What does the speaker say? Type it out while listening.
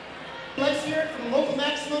Let's hear it from Local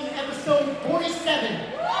Maximum, episode 47.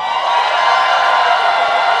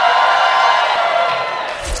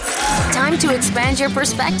 Time to expand your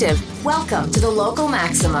perspective. Welcome to the Local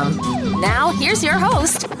Maximum. Now, here's your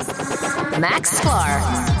host, Max Sklar.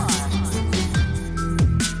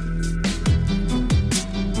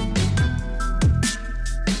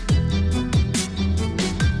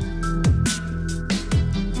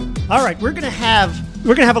 All right, we're gonna have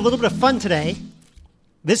a little bit of fun today.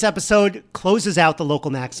 This episode closes out the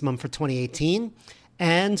Local Maximum for 2018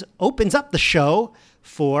 and opens up the show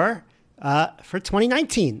for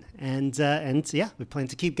 2019. And yeah, we plan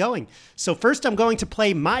to keep going. So first, I'm going to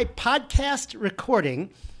play my podcast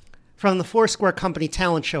recording from the Foursquare Company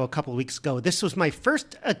talent show a couple of weeks ago. This was my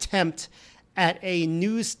first attempt at a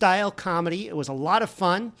news-style comedy. It was a lot of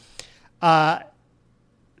fun.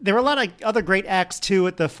 There were a lot of other great acts, too,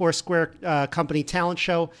 at the Foursquare Company talent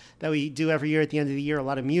show that we do every year at the end of the year. A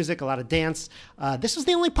lot of music, a lot of dance. This was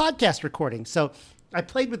the only podcast recording. So I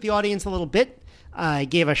played with the audience a little bit. I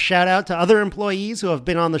gave a shout out to other employees who have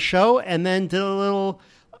been on the show, and then did a little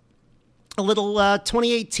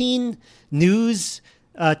 2018 news,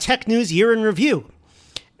 tech news year in review.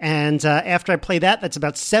 And after I play that, that's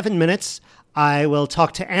about 7 minutes. I will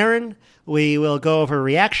talk to Aaron. We will go over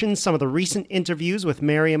reactions, some of the recent interviews with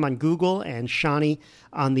Miriam on Google and Shani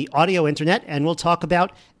on the audio internet, and we'll talk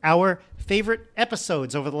about our favorite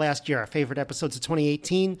episodes over the last year, our favorite episodes of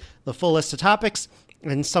 2018, the full list of topics,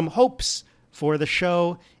 and some hopes for the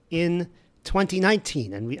show in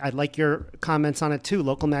 2019. And I'd like your comments on it too,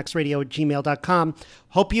 localmaxradio@gmail.com.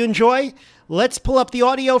 Hope you enjoy. Let's pull up the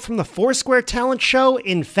audio from the Foursquare Talent Show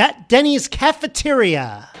in Fat Denny's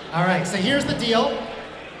Cafeteria. All right, so here's the deal.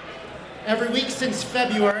 Every week since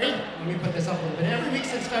February, let me put this up a little bit. Every week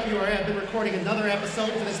since February, I've been recording another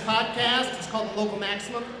episode for this podcast. It's called The Local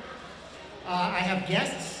Maximum. I have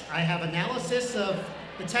guests. I have analysis of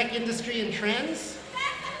the tech industry and trends.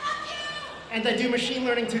 And I do machine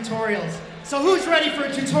learning tutorials. So who's ready for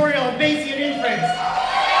a tutorial on Bayesian inference?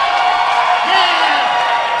 Yeah!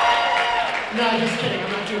 No, just kidding.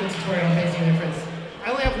 I'm not doing a tutorial on Bayesian inference.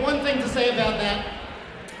 I only have one thing to say about that,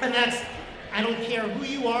 and that's I don't care who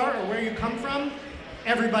you are or where you come from,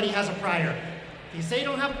 everybody has a prior. If you say you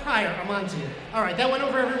don't have a prior, I'm on to you. All right, that went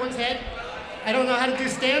over everyone's head. I don't know how to do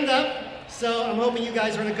stand-up, so I'm hoping you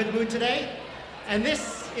guys are in a good mood today. And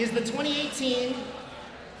this is the 2018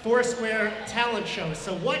 Foursquare Talent Show.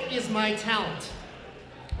 So what is my talent?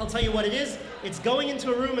 I'll tell you what it is. It's going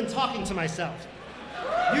into a room and talking to myself.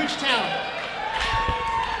 Huge talent.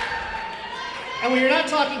 And when you're not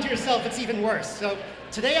talking to yourself, it's even worse. So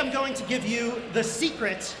today I'm going to give you the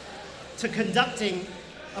secret to conducting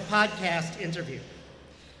a podcast interview.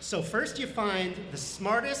 So first you find the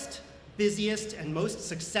smartest, busiest, and most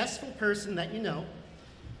successful person that you know.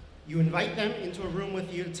 You invite them into a room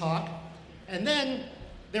with you to talk, and then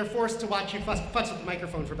they're forced to watch you fuss with the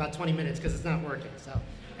microphone for about 20 minutes because it's not working. So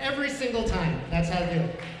every single time, that's how to do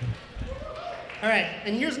it. All right,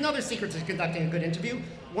 and here's another secret to conducting a good interview.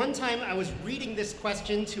 One time I was reading this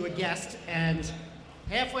question to a guest, and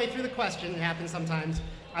halfway through the question, it happens sometimes,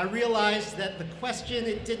 I realized that the question,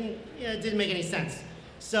 it didn't make any sense.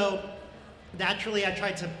 So naturally, I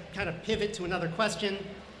tried to kind of pivot to another question,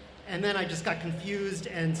 and then I just got confused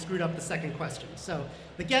and screwed up the second question. So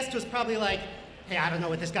the guest was probably like, hey, I don't know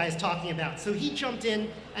what this guy is talking about. So he jumped in,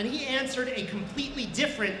 and he answered a completely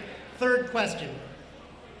different third question.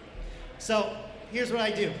 So here's what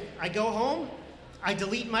I do. I go home, I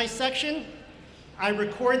delete my section, I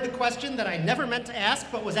record the question that I never meant to ask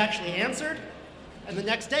but was actually answered, and the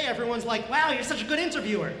next day everyone's like, wow, you're such a good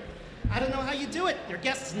interviewer. I don't know how you do it. Your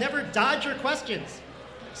guests never dodge your questions.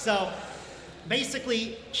 So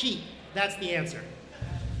basically, cheat. That's the answer.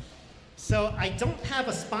 So I don't have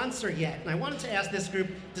a sponsor yet, and I wanted to ask this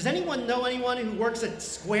group, does anyone know anyone who works at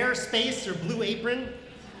Squarespace or Blue Apron?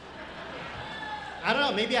 I don't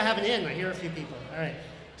know, maybe I have an in. I hear a few people. All right.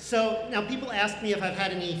 So now people ask me if I've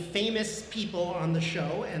had any famous people on the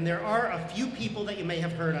show, and there are a few people that you may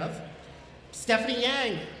have heard of. Stephanie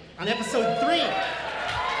Yang on episode 3.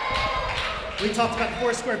 We talked about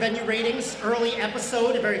Foursquare venue ratings, early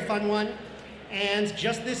episode, a very fun one. And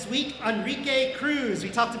just this week, Enrique Cruz, we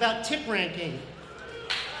talked about tip ranking.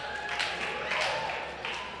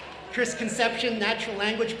 Chris Conception, natural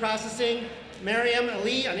language processing. Miriam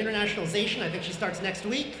Ali on internationalization, I think she starts next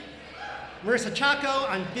week. Marissa Chaco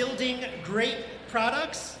on building great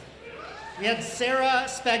products. We had Sarah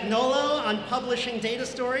Spagnolo on publishing data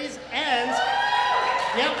stories. And,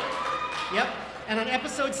 and on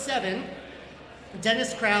episode 7,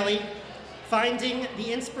 Dennis Crowley, finding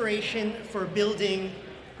the inspiration for building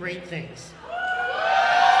great things.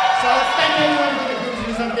 So let's thank everyone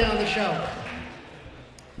who's up there on the show.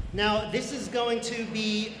 Now, this is going to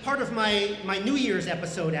be part of my New Year's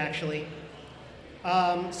episode, actually.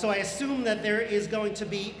 So I assume that there is going to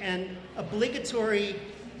be an obligatory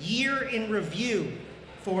year in review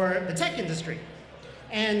for the tech industry.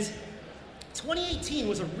 And 2018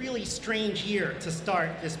 was a really strange year to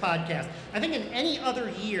start this podcast. I think in any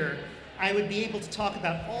other year, I would be able to talk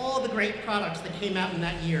about all the great products that came out in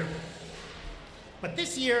that year. But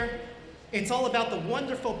this year, it's all about the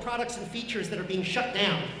wonderful products and features that are being shut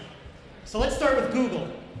down. So let's start with Google.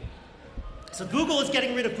 So Google is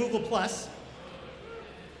getting rid of Google+.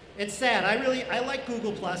 It's sad. I like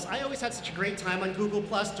Google+. I always had such a great time on Google+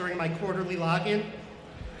 during my quarterly login.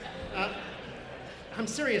 I'm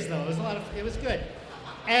serious though. It was good.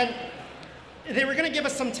 And they were going to give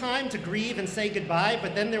us some time to grieve and say goodbye,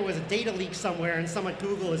 but then there was a data leak somewhere, and someone at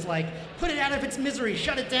Google is like, put it out of its misery,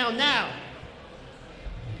 shut it down now.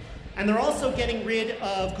 And they're also getting rid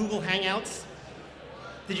of Google Hangouts.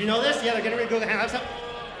 Did you know this? Yeah, they're getting rid of Google Hangouts.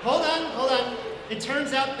 Hold on. It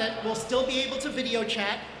turns out that we'll still be able to video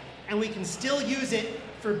chat, and we can still use it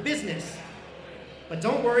for business. But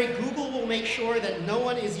don't worry, Google will make sure that no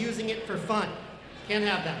one is using it for fun. Can't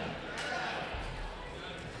have that.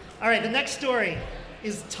 All right, the next story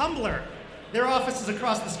is Tumblr. Their office is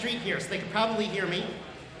across the street here, so they could probably hear me.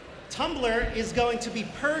 Tumblr is going to be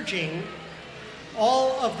purging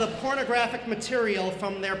all of the pornographic material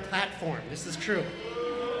from their platform. This is true.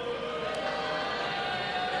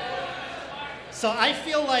 So I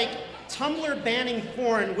feel like Tumblr banning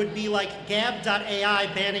porn would be like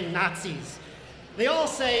Gab.ai banning Nazis. They all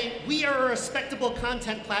say, we are a respectable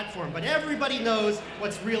content platform, but everybody knows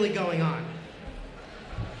what's really going on.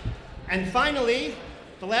 And finally,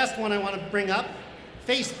 the last one I want to bring up,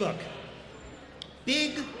 Facebook.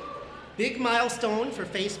 Big milestone for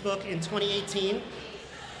Facebook in 2018.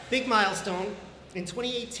 Big milestone. In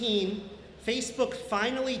 2018, Facebook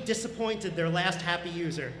finally disappointed their last happy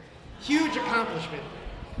user. Huge accomplishment.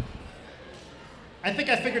 I think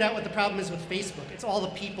I figured out what the problem is with Facebook. It's all the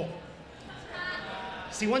people.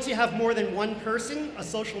 See, once you have more than one person, a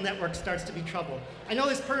social network starts to be trouble. I know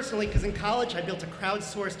this personally because in college I built a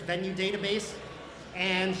crowdsourced venue database,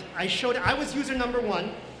 and I was user number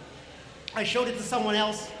 1. I showed it to someone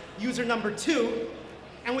else, user number 2,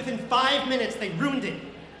 and within 5 minutes they ruined it.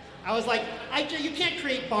 I was like, you can't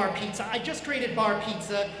create bar pizza. I just created bar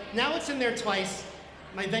pizza. Now it's in there twice.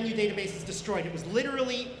 My venue database is destroyed. It was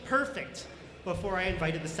literally perfect before I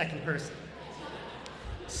invited the second person.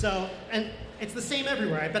 So, and it's the same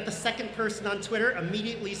everywhere. I bet the second person on Twitter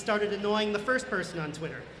immediately started annoying the first person on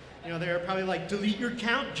Twitter. You know, they were probably like, delete your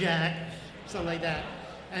account, Jack, something like that.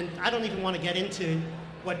 And I don't even want to get into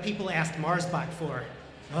what people asked Marsbach for.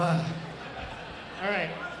 Ugh. All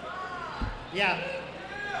right. Yeah.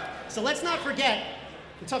 So let's not forget,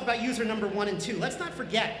 we talk about user number 1 and 2. Let's not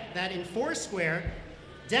forget that in Foursquare,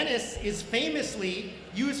 Dennis is famously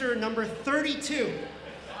user number 32.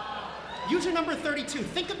 User number 32,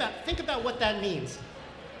 think about what that means.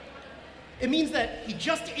 It means that he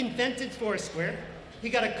just invented Foursquare, he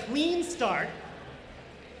got a clean start,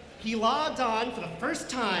 he logged on for the first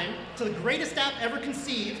time to the greatest app ever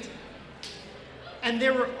conceived, and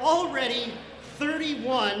there were already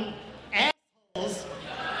 31 assholes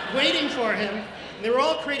waiting for him. They were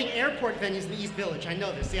all creating airport venues in the East Village. I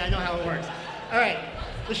know this, see, I know how it works. All right,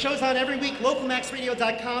 the show's on every week,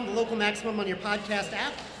 localmaxradio.com, the Local Maximum on your podcast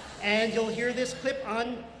app. And you'll hear this clip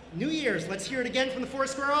on New Year's. Let's hear it again from the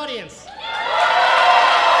Foursquare audience.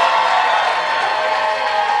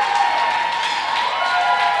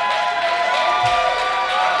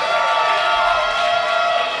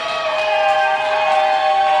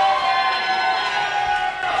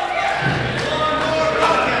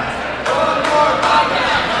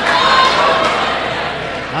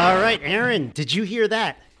 All right, Aaron, did you hear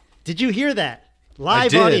that?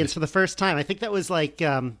 Live audience for the first time. I think that was like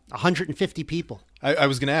 150 people. I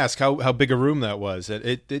was going to ask how big a room that was.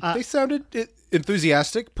 They sounded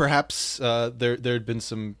enthusiastic. Perhaps there had been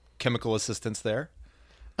some chemical assistance there.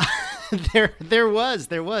 There was,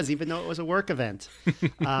 even though it was a work event.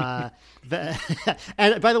 And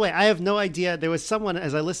by the way, I have no idea. There was someone,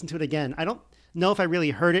 as I listened to it again, I don't know if I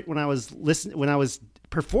really heard it when I was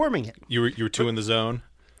performing it. You were too in the zone.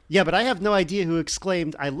 Yeah, but I have no idea who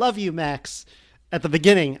exclaimed, "I love you, Max," at the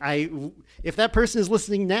beginning. If that person is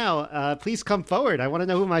listening now, please come forward. I want to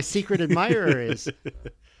know who my secret admirer is.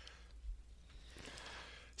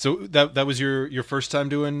 So that was your first time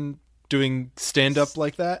doing stand up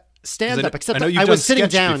like that? Stand up, except I know you've I was done sitting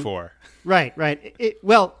sketch down before. Right.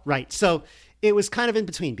 Right. So it was kind of in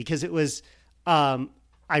between because it was I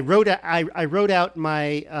I wrote out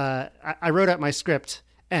my script,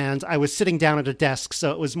 and I was sitting down at a desk,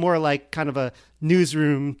 so it was more like kind of a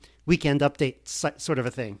newsroom weekend update sort of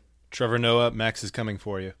a thing. Trevor Noah, Max is coming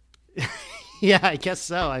for you. Yeah, I guess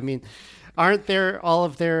so. I mean, aren't there all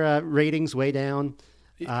of their ratings way down?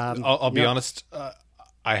 I'll be honest.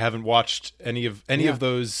 I haven't watched any of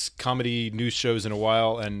those comedy news shows in a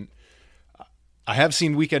while, and I have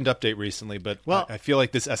seen Weekend Update recently, but I feel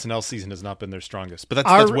like this SNL season has not been their strongest. But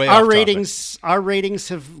that's way off topic. Our ratings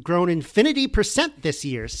have grown infinity% this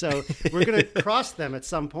year, so we're going to cross them at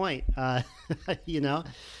some point.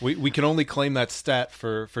 We can only claim that stat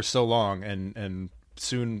for so long, and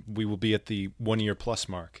soon we will be at the 1 year plus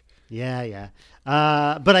mark. Yeah.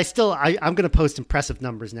 But I'm going to post impressive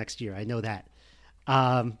numbers next year. I know that.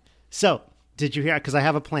 So did you hear? Because I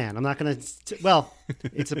have a plan. I'm not going to. Well,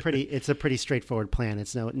 it's a pretty straightforward plan.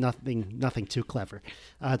 It's nothing too clever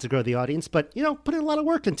to grow the audience, but put in a lot of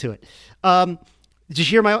work into it. Did you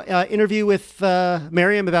hear my interview with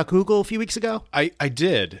Miriam about Google a few weeks ago? I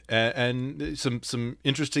did, and some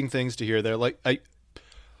interesting things to hear there. Like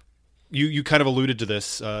you kind of alluded to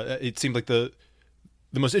this. It seemed like the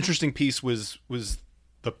most interesting piece was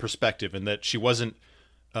the perspective, and that she wasn't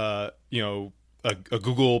a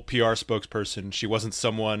Google PR spokesperson. She wasn't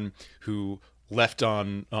someone who left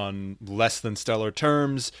on less than stellar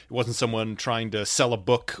terms. It wasn't someone trying to sell a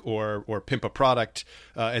book or pimp a product.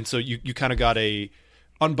 And so you kind of got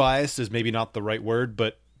unbiased is maybe not the right word,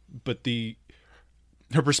 but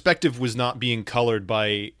her perspective was not being colored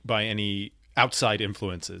by any outside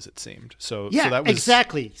influences, it seemed. So that was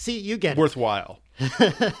exactly. See, you get worthwhile.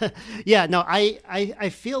 Yeah, no, I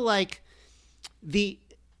feel like the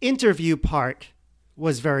interview part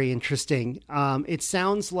was very interesting. It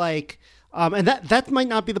sounds like, and that might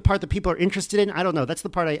not be the part that people are interested in. I don't know. That's the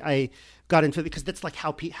part I got into, because that's like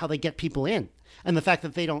how they get people in, and the fact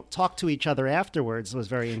that they don't talk to each other afterwards was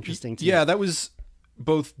very interesting to me. Yeah, that was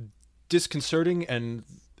both disconcerting and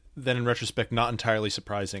then in retrospect not entirely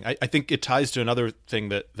surprising. I think it ties to another thing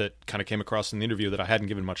that kind of came across in the interview that I hadn't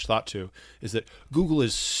given much thought to, is that Google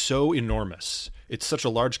is so enormous. It's such a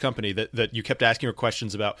large company that you kept asking her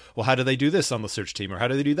questions about, well, how do they do this on the search team, or how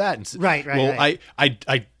do they do that? And right.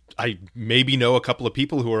 I maybe know a couple of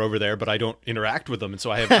people who are over there, but I don't interact with them, and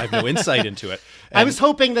so I have no insight into it. And I was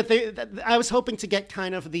hoping I was hoping to get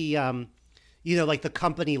kind of the like the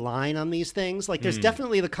company line on these things. Like there's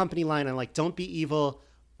definitely the company line on like, don't be evil,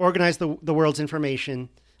 organize the world's information,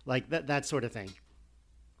 like that sort of thing.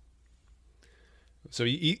 So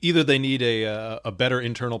either they need a better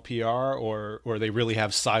internal PR, or they really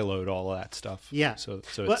have siloed all of that stuff. Yeah. So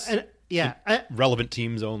it's relevant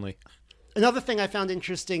teams only. Another thing I found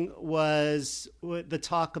interesting was the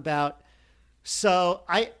talk about. So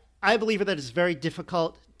I believe that it's very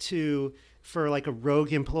difficult for like a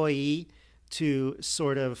rogue employee to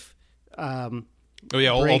sort of. All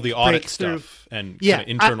the audit stuff and kind of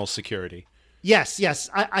internal security. Yes.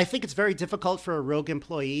 I think it's very difficult for a rogue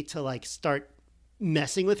employee to like start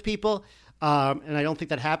messing with people. And I don't think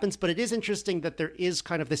that happens, but it is interesting that there is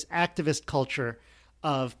kind of this activist culture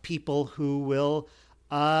of people who will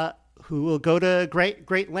go to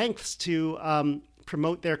great lengths to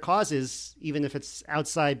promote their causes, even if it's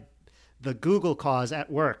outside the Google cause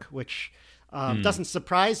at work, which doesn't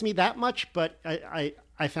surprise me that much, but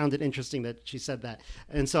I found it interesting that she said that.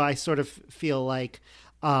 And so I sort of feel like,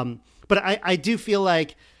 but I do feel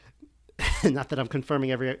like, not that I'm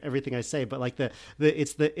confirming everything I say, but like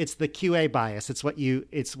it's the QA bias. It's what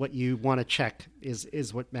you want to check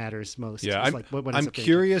is what matters most. Yeah, I'm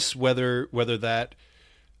curious whether that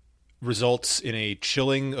results in a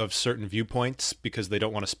chilling of certain viewpoints because they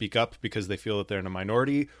don't want to speak up because they feel that they're in a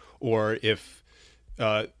minority, or if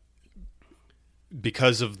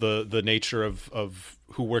because of the nature of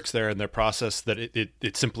who works there and their process, that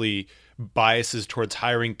it simply biases towards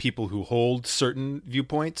hiring people who hold certain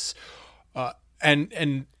viewpoints.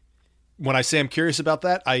 And when I say I'm curious about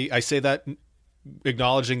that, I say that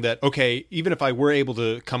acknowledging that, okay, even if I were able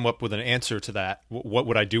to come up with an answer to that, what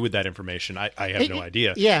would I do with that information? I have no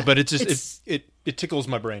idea. Yeah, but it tickles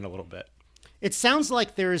my brain a little bit. It sounds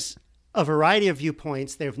like there's a variety of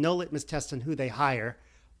viewpoints. They have no litmus test on who they hire,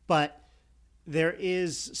 but there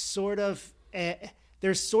is sort of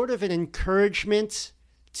an encouragement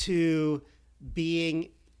to being.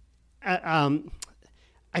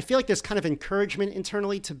 I feel like there's kind of encouragement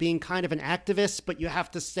internally to being kind of an activist, but you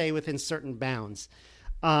have to stay within certain bounds.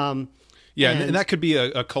 And that could be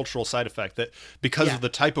a cultural side effect, that because of the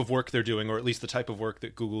type of work they're doing, or at least the type of work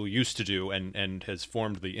that Google used to do and has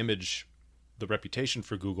formed the reputation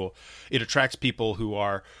for Google, it attracts people who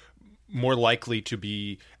are more likely to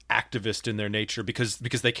be activist in their nature because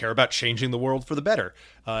they care about changing the world for the better,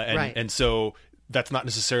 and so that's not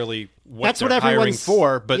necessarily what they're hiring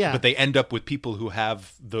for, but they end up with people who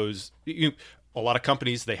have those. A lot of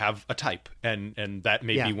companies, they have a type, and that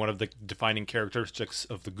may be one of the defining characteristics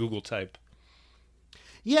of the Google type.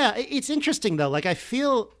 Yeah, it's interesting though. Like I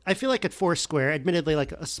feel like at Foursquare, admittedly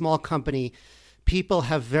like a small company, people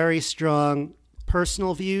have very strong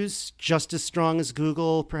personal views, just as strong as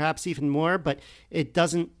Google, perhaps even more, but it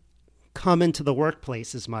doesn't come into the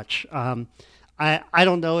workplace as much. I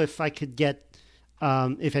don't know if I could get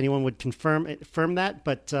if anyone would confirm that,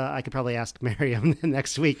 but I could probably ask Miriam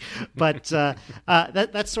next week. But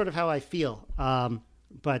that's sort of how I feel.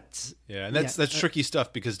 But yeah, and that's tricky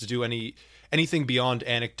stuff, because to do anything beyond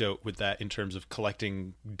anecdote with that in terms of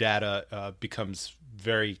collecting data becomes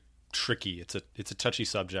very tricky. It's a touchy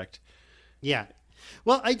subject. Yeah.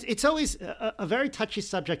 Well, it's always a very touchy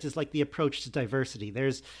subject is like the approach to diversity.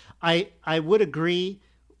 I would agree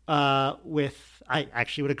I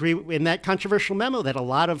actually would agree in that controversial memo that a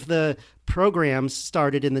lot of the programs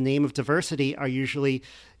started in the name of diversity are usually,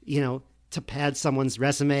 to pad someone's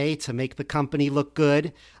resume, to make the company look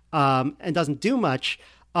good, and doesn't do much.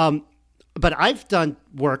 But I've done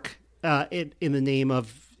work in the name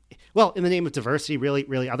of diversity,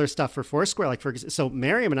 really other stuff for Foursquare. So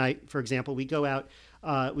Miriam and I, for example, we go out.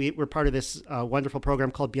 We're part of this wonderful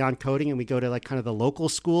program called Beyond Coding, and we go to like kind of the local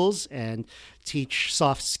schools and teach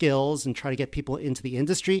soft skills and try to get people into the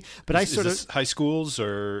industry. But is this high schools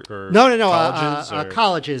or no, colleges?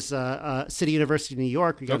 Colleges, City University of New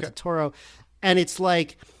York. We go to Toro, and it's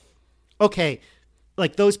like, okay,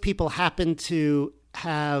 like those people happen to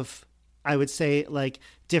have, I would say, like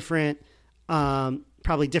different.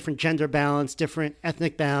 Probably different gender balance, different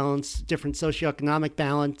ethnic balance, different socioeconomic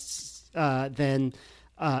balance than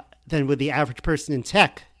with the average person in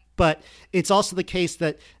tech. But it's also the case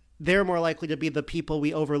that they're more likely to be the people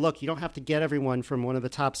we overlook. You don't have to get everyone from one of the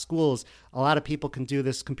top schools. A lot of people can do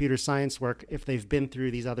this computer science work if they've been through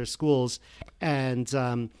these other schools.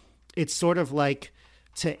 And it's sort of like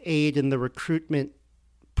to aid in the recruitment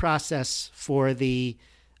process for the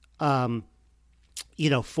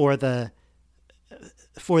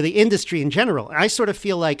industry in general. I sort of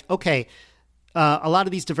feel like, okay, a lot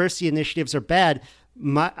of these diversity initiatives are bad.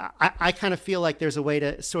 I kind of feel like there's a way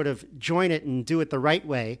to sort of join it and do it the right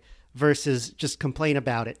way versus just complain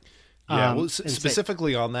about it. Yeah, well,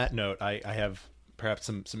 specifically on that note, I have perhaps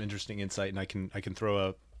some interesting insight, and I can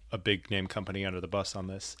throw a big name company under the bus on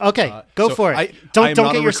this. Okay, go for it. Don't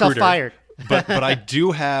get yourself fired. but I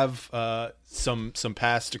do have some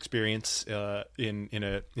past experience in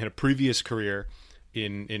a previous career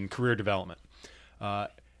in career development,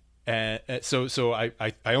 and so I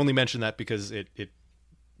only mention that because it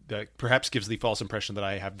perhaps gives the false impression that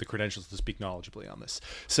I have the credentials to speak knowledgeably on this.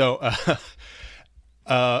 So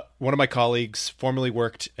one of my colleagues formerly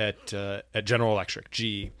worked at General Electric,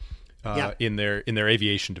 GE, in their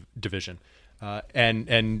aviation division.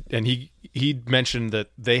 And he mentioned that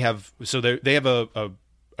they have a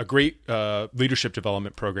great leadership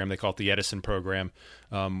development program. They call it the Edison program,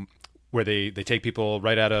 where they take people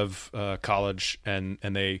right out of college and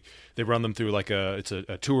they run them through it's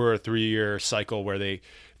a 2 or 3 year cycle where they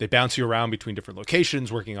bounce you around between different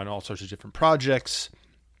locations, working on all sorts of different projects.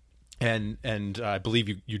 And I believe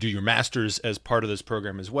you do your master's as part of this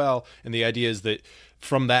program as well. And the idea is that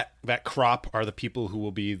from that crop are the people who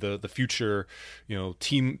will be the future,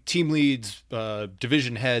 team leads,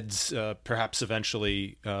 division heads, perhaps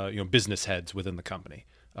eventually, business heads within the company,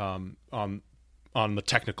 on the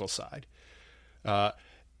technical side.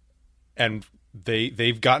 And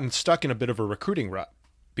they've gotten stuck in a bit of a recruiting rut,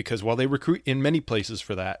 because while they recruit in many places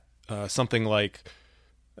for that, something like,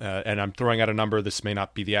 and I'm throwing out a number, this may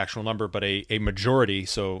not be the actual number, but a majority,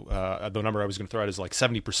 so the number I was going to throw out is like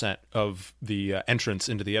 70% of the entrants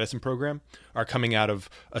into the Edison program are coming out of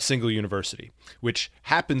a single university, which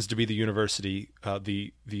happens to be the university,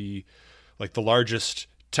 the largest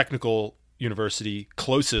technical university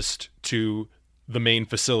closest to the main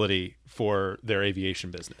facility for their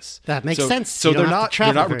aviation business. That makes sense. So they're not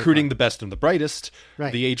recruiting the best and the brightest.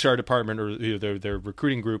 Right. The HR department or their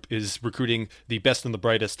recruiting group is recruiting the best and the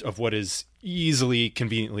brightest of what is easily,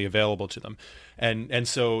 conveniently available to them, and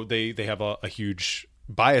so they have a huge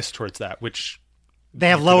bias towards that, which they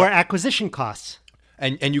have lower acquisition costs.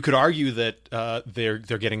 And you could argue that they're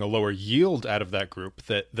getting a lower yield out of that group.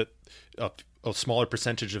 That a smaller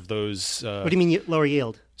percentage of those. What do you mean lower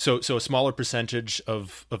yield? So a smaller percentage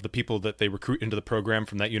of the people that they recruit into the program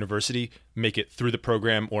from that university make it through the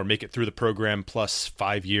program, or make it through the program plus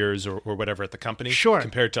 5 years or whatever at the company. Sure.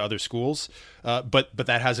 Compared to other schools, but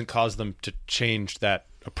that hasn't caused them to change that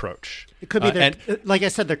approach. It could be like I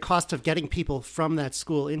said, the cost of getting people from that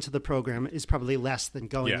school into the program is probably less than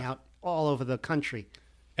going out all over the country.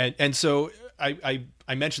 And so I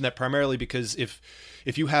mentioned that primarily because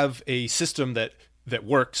if you have a system that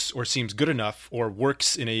works or seems good enough or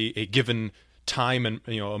works in a given time and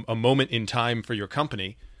a moment in time for your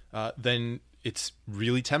company, then it's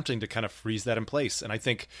really tempting to kind of freeze that in place. And I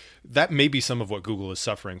think that may be some of what Google is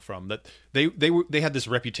suffering from, that they had this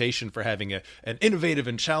reputation for having an innovative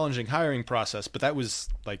and challenging hiring process, but that was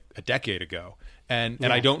like a decade ago. And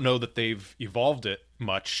I don't know that they've evolved it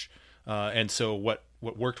much. And so what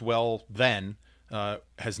worked well then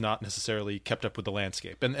has not necessarily kept up with the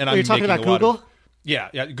landscape. And Are you talking about Google?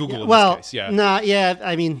 Google in this case. Yeah.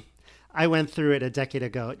 I mean, I went through it a decade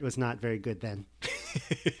ago. It was not very good then.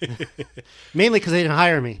 Mainly because they didn't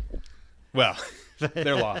hire me. Well,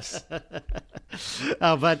 their loss.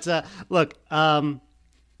 Look,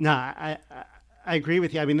 I agree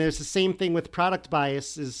with you. I mean, there's the same thing with product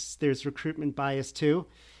bias. There's recruitment bias too,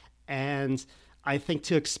 and I think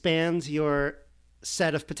to expand your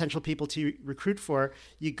set of potential people to recruit for,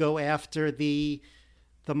 you go after the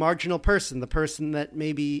marginal person, the person that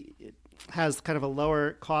maybe has kind of a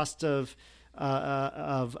lower cost of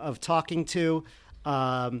talking to,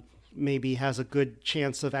 maybe has a good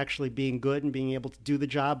chance of actually being good and being able to do the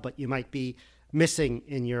job, but you might be missing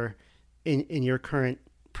in your current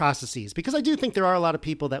processes. Because I do think there are a lot of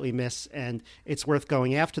people that we miss, and it's worth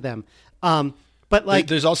going after them. But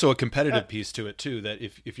there's also a competitive piece to it too, that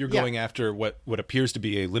if you're going after what appears to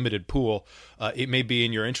be a limited pool, it may be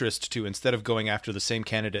in your interest to, instead of going after the same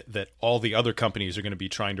candidate that all the other companies are going to be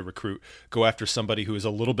trying to recruit, go after somebody who is a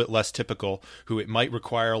little bit less typical, who it might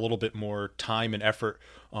require a little bit more time and effort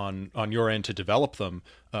on your end to develop them,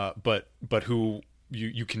 but who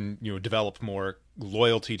you can develop more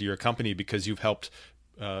loyalty to your company because you've helped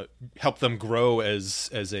them grow as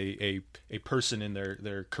a person in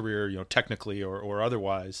their career, technically or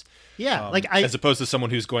otherwise. Yeah, as opposed to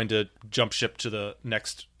someone who's going to jump ship to the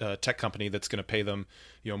next tech company that's going to pay them,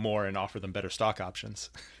 more and offer them better stock options.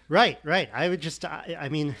 Right. I would just, I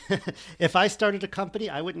mean, if I started a company,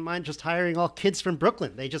 I wouldn't mind just hiring all kids from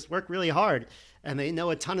Brooklyn. They just work really hard and they know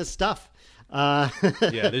a ton of stuff.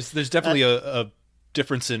 There's definitely a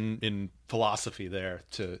difference in philosophy there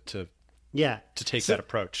to take that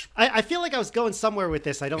approach. I feel like I was going somewhere with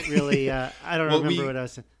this. I don't really, I don't remember what I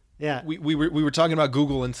was saying. Yeah. We were talking about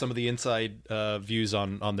Google and some of the inside views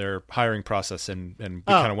on their hiring process, and we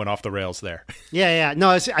kind of went off the rails there. Yeah. No,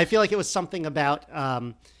 I feel like it was something about,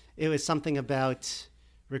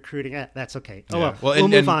 recruiting. That's okay. We'll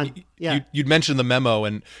move on. Yeah. You'd mentioned the memo,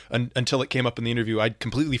 and until it came up in the interview, I'd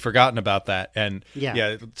completely forgotten about that. And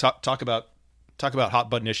talk about hot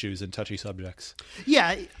button issues and touchy subjects.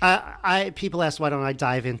 Yeah, people ask why don't I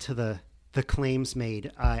dive into the claims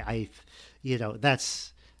made.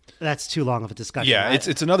 That's too long of a discussion. Yeah,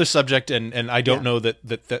 it's another subject, and I don't know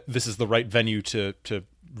that this is the right venue to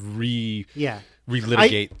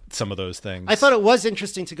relitigate some of those things. I thought it was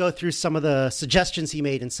interesting to go through some of the suggestions he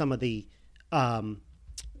made and some of the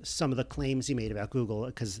claims he made about Google,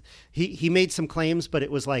 because he made some claims, but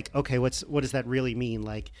it was like, okay, what does that really mean?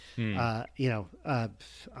 Like, I'm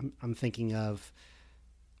thinking of,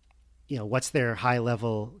 what's their high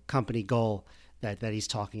level company goal that he's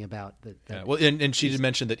talking about. And she did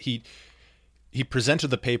mention that he presented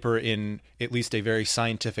the paper in at least a very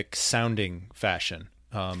scientific sounding fashion.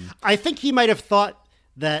 I think he might have thought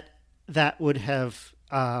that would have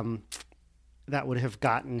gotten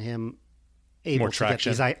him able more to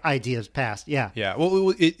traction. Get these ideas passed. Yeah.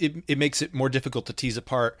 Well, it makes it more difficult to tease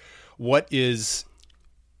apart what is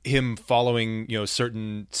him following,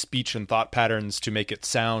 certain speech and thought patterns to make it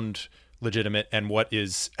sound legitimate, and what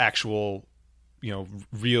is actual,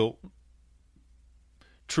 real.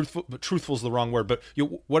 Truthful is the wrong word, but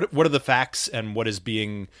what are the facts and what is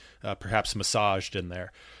being perhaps massaged in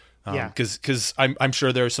there? Because I'm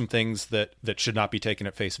sure there are some things that should not be taken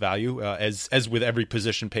at face value. As with every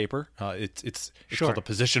position paper, it's called a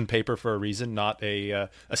position paper for a reason, not a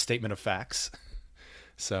statement of facts.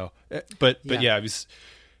 So, but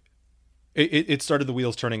it started the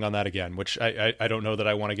wheels turning on that again, which I don't know that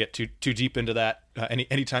I want to get too deep into that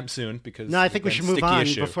anytime soon, because no, I think we should move on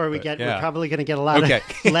before we get. Yeah. We're probably going to get a lot of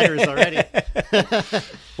letters already.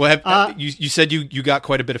 Well, you said you got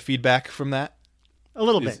quite a bit of feedback from that. A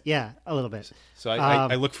little bit. So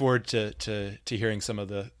I look forward to hearing some of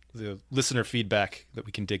the listener feedback that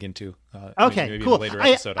we can dig into. Okay, maybe cool. In a later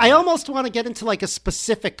episode I almost want to get into like a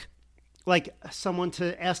specific, like someone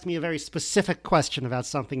to ask me a very specific question about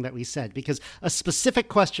something that we said, because a specific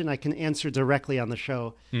question I can answer directly on the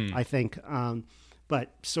show, I think. but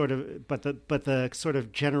the sort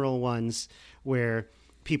of general ones where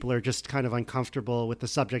people are just kind of uncomfortable with the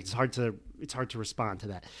subject, it's hard to respond to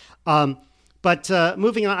that. But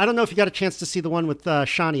moving on, I don't know if you got a chance to see the one with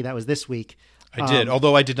Shani that was this week. I did,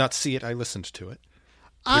 although I did not see it. I listened to it,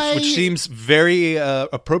 which seems very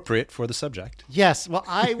appropriate for the subject. Yes, well,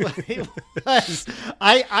 I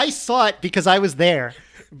saw it because I was there,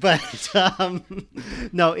 but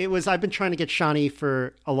no, it was. I've been trying to get Shani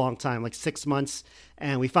for a long time, like 6 months,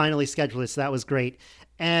 and we finally scheduled it, so that was great.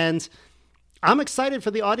 And I'm excited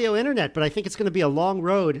for the audio internet, but I think it's going to be a long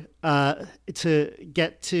road to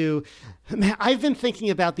get to. Man, I've been thinking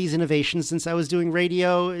about these innovations since I was doing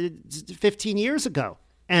radio 15 years ago,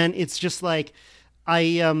 and it's just like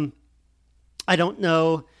I don't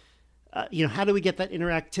know. How do we get that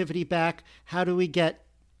interactivity back? How do we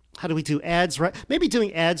do ads right? Maybe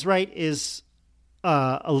doing ads right is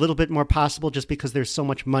a little bit more possible just because there's so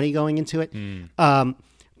much money going into it.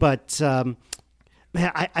 Man,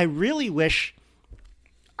 I really wish.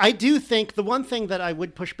 I do think the one thing that I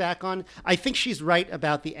would push back on, I think she's right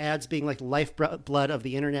about the ads being like the lifeblood of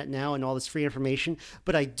the internet now and all this free information.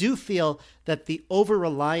 But I do feel that the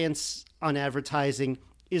over-reliance on advertising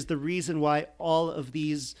is the reason why all of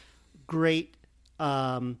these great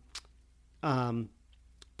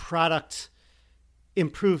product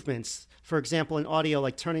improvements, for example, in audio,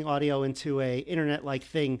 like turning audio into a internet-like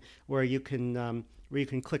thing where you can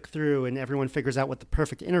click through and everyone figures out what the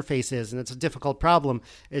perfect interface is. And it's a difficult problem.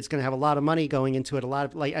 It's going to have a lot of money going into it. A lot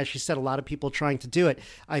of, like, as she said, a lot of people trying to do it.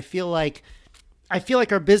 I feel like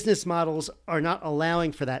our business models are not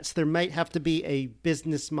allowing for that. So there might have to be a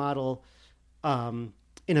business model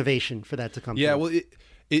innovation for that to come Yeah, through. well,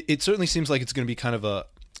 it certainly seems like it's going to be kind of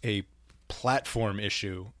a platform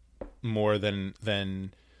issue more than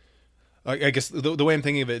I guess the way I'm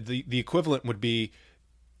thinking of it, the equivalent would be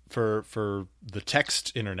for the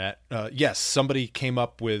text internet. Yes, somebody came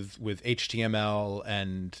up with HTML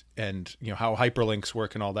and how hyperlinks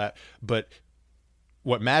work and all that, but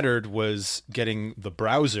what mattered was getting the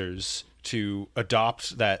browsers to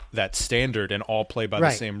adopt that standard and all play by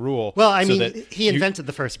the same rule. Well, I mean, he invented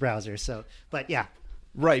the first browser, but yeah.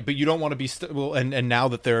 Right, but you don't want to be and now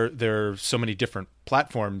that there are so many different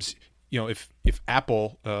platforms, if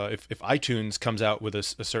Apple, if iTunes comes out with a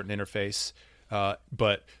certain interface,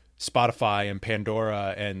 but Spotify and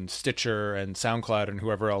Pandora and Stitcher and SoundCloud and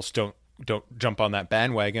whoever else don't jump on that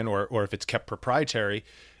bandwagon, or if it's kept proprietary,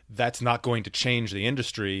 that's not going to change the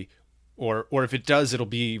industry, or if it does, it'll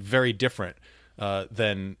be very different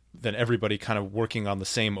than everybody kind of working on the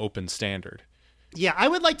same open standard. Yeah, I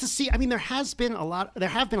would like to see. I mean, there have been a lot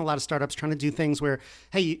of startups trying to do things where,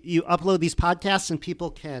 hey, you upload these podcasts and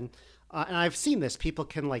people can, and I've seen this, people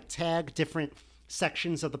can like tag different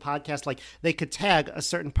sections of the podcast. Like they could tag a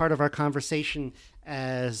certain part of our conversation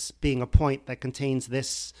as being a point that contains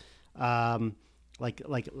this, like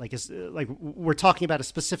we're talking about a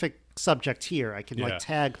specific subject here. I can like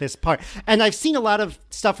tag this part, and I've seen a lot of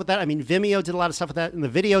stuff with that. I mean, Vimeo did a lot of stuff with that in the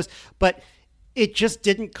videos, but it just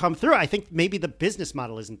didn't come through. I think maybe the business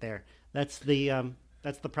model isn't there. That's the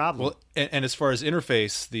problem. Well, and as far as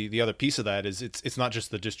interface, the other piece of that is it's not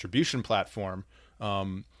just the distribution platform,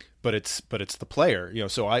 but it's the player.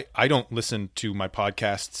 So I don't listen to my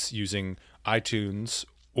podcasts using iTunes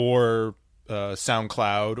or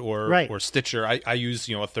SoundCloud or Stitcher. I use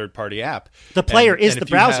a third party app. The player is the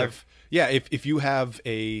browser. If you have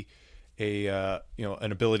an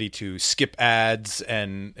ability to skip ads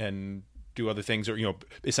and do other things, or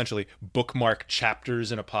essentially bookmark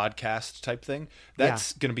chapters in a podcast type thing,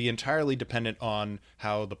 that's going to be entirely dependent on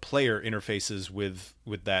how the player interfaces with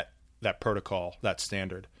that protocol, that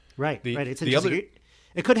standard. Right. It's interesting.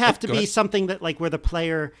 It could have to be something that like where the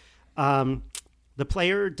player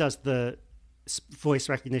does the voice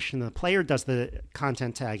recognition, the player does the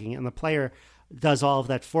content tagging, and the player does all of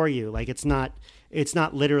that for you. Like it's not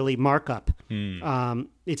literally markup.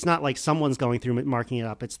 It's not like someone's going through it marking it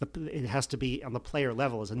up. It has to be on the player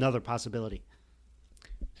level is another possibility.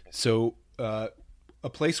 So a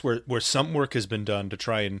place where some work has been done to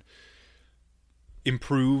try and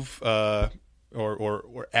improve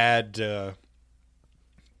or add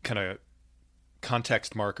kind of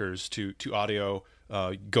context markers to audio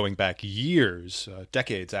going back years,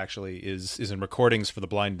 decades actually, is in recordings for the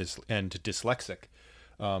blind and dyslexic,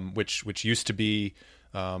 which used to be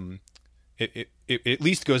it at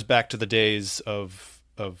least goes back to the days of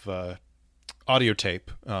audio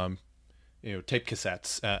tape, tape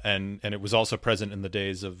cassettes, and it was also present in the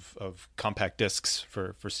days of compact discs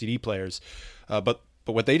for CD players, but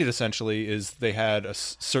but what they did essentially is they had a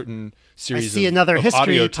certain series. I see another of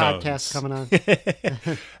history audio podcast tones. coming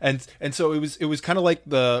on. and so it was kind of like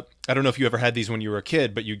I don't know if you ever had these when you were a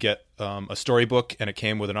kid, but you get a storybook and it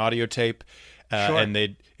came with an audio tape, Sure. and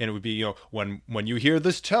it would be, when you hear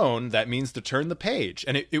this tone, that means to turn the page,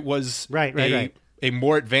 and it was Right. a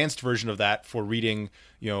more advanced version of that for reading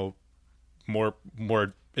more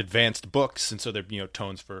advanced books, and so there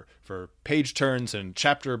tones for page turns and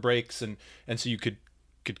chapter breaks, and so you could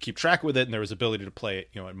keep track with it, and there was ability to play it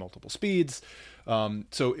at multiple speeds.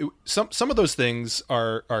 So some of those things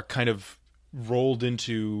are kind of rolled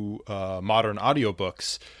into modern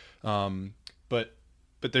audiobooks, but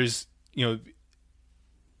there's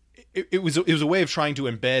it was a way of trying to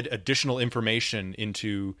embed additional information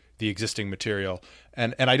into the existing material,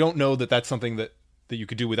 and I don't know that that's something that you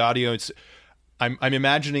could do with audio. I'm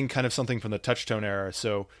imagining kind of something from the touchtone era.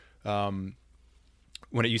 So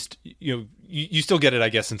when it used to, you still get it, I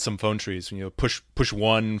guess, in some phone trees. Push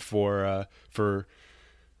one for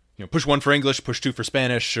push one for English, push two for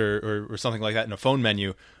Spanish, or something like that in a phone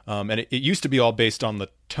menu. And it used to be all based on the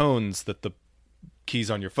tones that the keys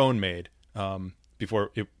on your phone made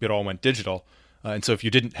before it all went digital. And so if you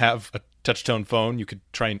didn't have a touch-tone phone, you could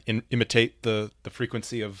try and imitate the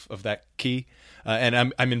frequency of that key. And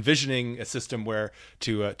I'm envisioning a system where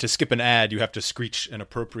to skip an ad, you have to screech an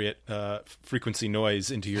appropriate frequency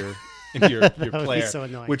noise into your player, so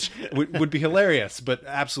annoying. which would be hilarious, but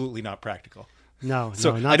absolutely not practical. No,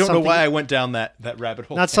 So not I don't know something- why I went down that rabbit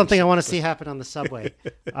hole. Not something I want to see happen on the subway.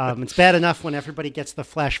 It's bad enough when everybody gets the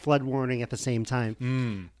flash flood warning at the same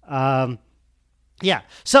time. Yeah.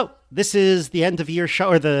 So this is the end of year show,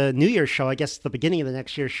 or the New Year's show, I guess the beginning of the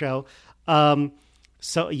next year's show.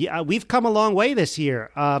 So yeah, we've come a long way this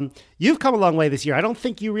year. You've come a long way this year. I don't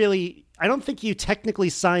think you technically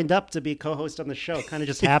signed up to be a co-host on the show. It kind of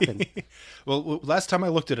just happened. Well, last time I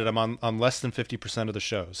looked at it, I'm on less than 50% of the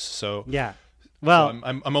shows. So Yeah. Well, so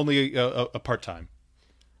I'm only a part-time.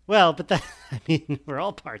 Well, but we're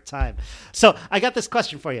all part-time. So I got this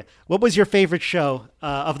question for you. What was your favorite show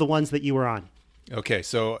of the ones that you were on? Okay,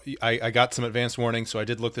 so I got some advance warning, so I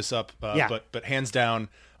did look this up. Yeah. But hands down,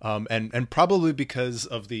 and probably because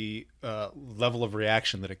of the level of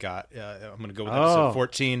reaction that it got, I'm going to go with episode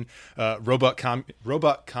 14.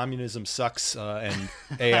 Robot communism sucks, and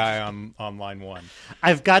AI on line 1.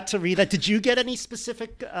 I've got to read that. Did you get any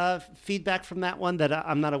specific feedback from that one that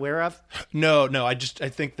I'm not aware of? No. I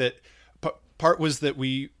think that part was that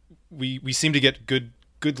we seem to get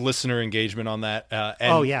good listener engagement on that.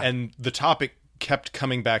 And the topic kept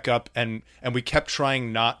coming back up, and we kept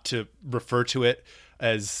trying not to refer to it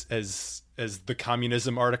as the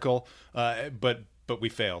communism article, but we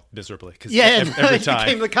failed miserably because every it time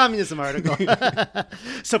became the communism article.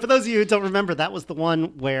 So for those of you who don't remember, that was the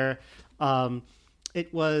one where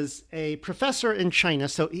it was a professor in China.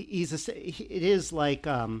 So it is like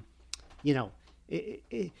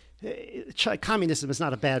communism is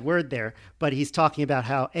not a bad word there, but he's talking about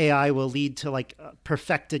how AI will lead to like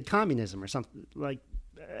perfected communism or something like.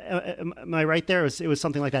 Am I right there? It was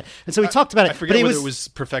something like that. And so we talked about it. I forget but whether it was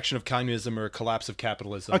perfection of communism or collapse of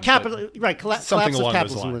capitalism. Or collapse something of along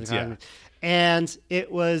capitalism. those lines. Yeah. And it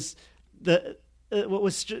was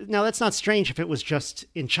now that's not strange if it was just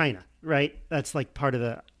in China, right? That's like part of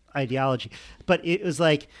the ideology. But it was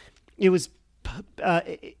like it was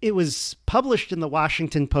published in the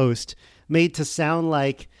Washington Post, made to sound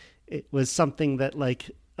like it was something that like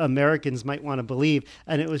Americans might want to believe,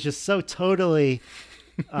 and it was just so totally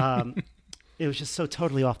it was just so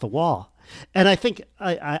totally off the wall. And I think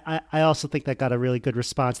I also think that got a really good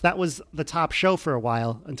response. That was the top show for a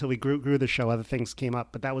while until we grew the show. Other things came up,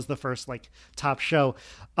 but that was the first like top show.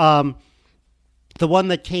 The one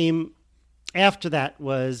that came after that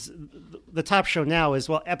was the top show now is,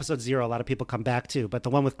 well, episode 0. A lot of people come back to, but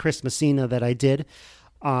the one with Chris Messina that I did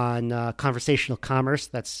on conversational commerce,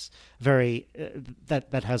 that's very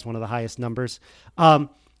that has one of the highest numbers.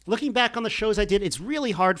 Looking back on the shows I did, it's really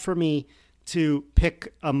hard for me to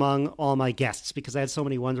pick among all my guests because I had so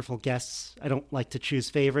many wonderful guests. I don't like to choose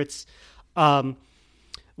favorites. One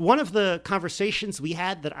of the conversations we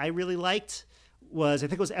had that I really liked was, I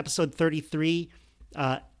think it was episode 33.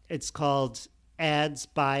 It's called Ads,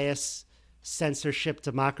 Bias, Censorship,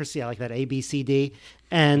 Democracy. I like that, ABCD.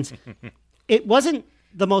 And it wasn't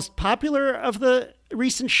the most popular of the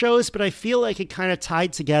recent shows, but I feel like it kind of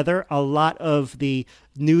tied together a lot of the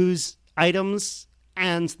news items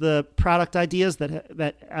and the product ideas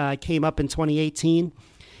that came up in 2018.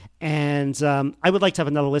 And I would like to have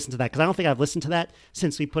another listen to that because I don't think I've listened to that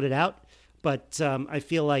since we put it out. But I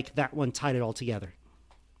feel like that one tied it all together.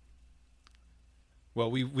 Well,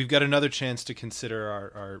 we've got another chance to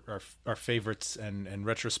consider our favorites and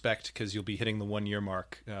retrospect, because you'll be hitting the 1 year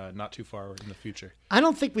mark not too far in the future. I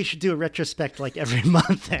don't think we should do a retrospect like every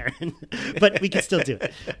month, Aaron, but we can still do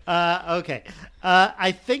it. Okay.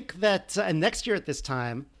 I think that next year at this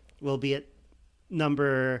time we'll be at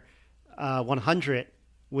number 100,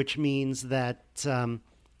 which means that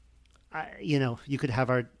you could have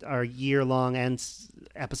our year-long and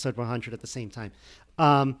episode 100 at the same time.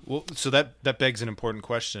 Well, so that begs an important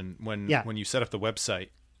question. When you set up the website,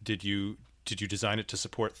 did you design it to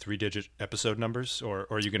support 3-digit episode numbers, or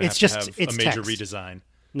are you going to have a major text. redesign?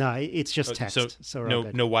 No, it's just text. So no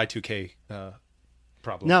Y2K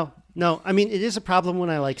problem. No. I mean, it is a problem when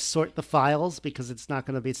I sort the files, because it's not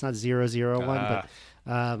 001,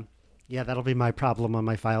 but that'll be my problem on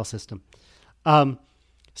my file system.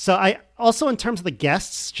 So I also, in terms of the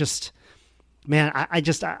guests, just man,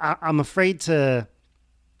 I'm afraid to.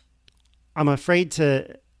 I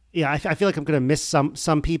feel like I'm going to miss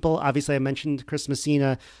some people. Obviously, I mentioned Chris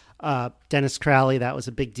Messina, Dennis Crowley. That was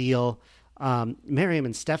a big deal. Miriam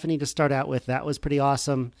and Stephanie to start out with. That was pretty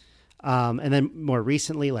awesome. And then more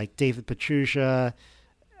recently, like David Petrusia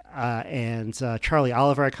and Charlie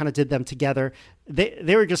Oliver, I kind of did them together.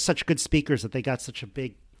 They were just such good speakers that they got such a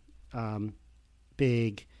big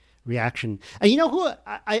reaction. And you know who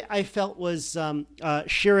I felt was Shirin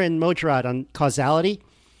Mojrad on Causality.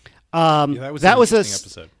 That was an interesting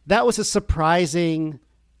episode. That was a surprising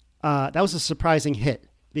hit,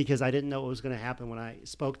 because I didn't know what was going to happen when I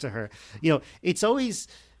spoke to her. It's always,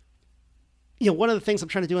 one of the things I'm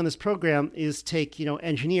trying to do on this program is take,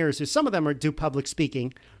 engineers who, some of them do public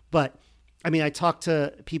speaking, but I mean, I talk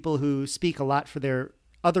to people who speak a lot for their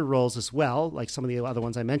other roles as well, like some of the other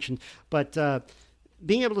ones I mentioned, but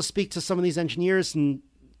being able to speak to some of these engineers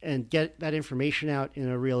and get that information out in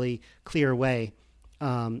a really clear way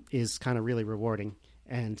is kind of really rewarding.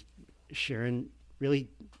 And Sharon really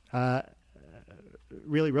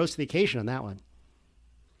rose to the occasion on that one.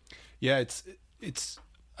 Yeah, it's.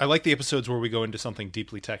 I like the episodes where we go into something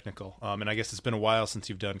deeply technical. And I guess it's been a while since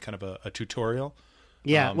you've done kind of a tutorial.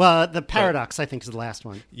 Yeah, well, the Paradox, I think, is the last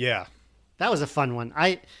one. Yeah. That was a fun one.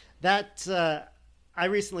 I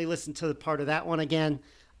recently listened to the part of that one again.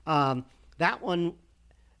 That one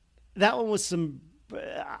was some.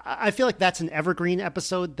 I feel like that's an evergreen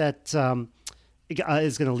episode that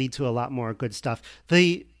is going to lead to a lot more good stuff.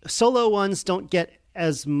 The solo ones don't get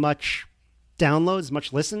as much downloads,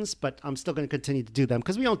 much listens, but I'm still going to continue to do them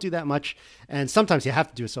because we don't do that much. And sometimes you have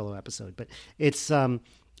to do a solo episode, but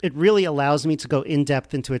it really allows me to go in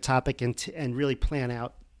depth into a topic and really plan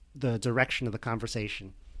out the direction of the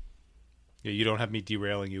conversation. Yeah, you don't have me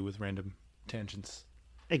derailing you with random tangents.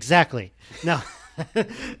 Exactly. No,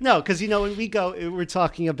 no, because when we go, we're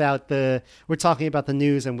talking about the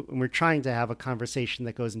news, and we're trying to have a conversation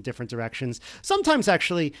that goes in different directions. Sometimes,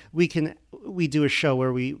 actually, we do a show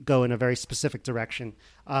where we go in a very specific direction,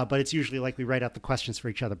 but it's usually like we write out the questions for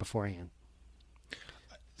each other beforehand.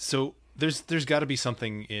 So there's got to be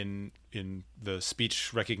something in the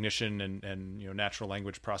speech recognition and natural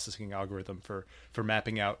language processing algorithm for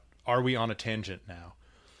mapping out, are we on a tangent now?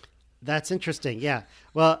 That's interesting. Yeah.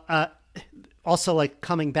 Well, also like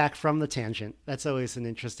coming back from the tangent, that's always an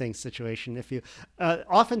interesting situation. If you,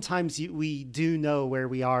 oftentimes we do know where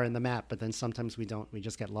we are in the map, but then sometimes we don't, we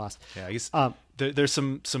just get lost. Yeah. I guess there's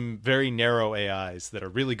some very narrow AIs that are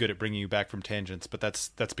really good at bringing you back from tangents, but that's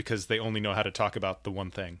because they only know how to talk about the one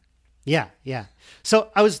thing. Yeah. Yeah. So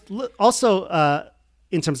I was also,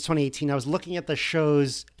 in terms of 2018, I was looking at the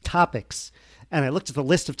show's topics, and I looked at the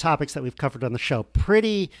list of topics that we've covered on the show.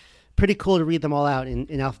 Pretty cool to read them all out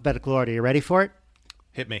in alphabetical order. You ready for it?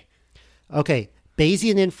 Hit me. Okay.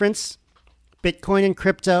 Bayesian inference, Bitcoin and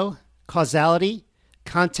crypto, causality,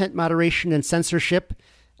 content moderation and censorship,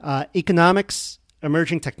 economics,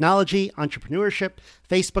 emerging technology, entrepreneurship,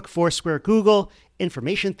 Facebook, Foursquare, Google,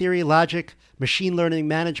 information theory, logic, machine learning,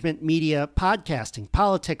 management, media, podcasting,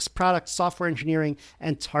 politics, product, software engineering,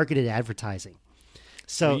 and targeted advertising.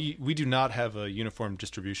 So we do not have a uniform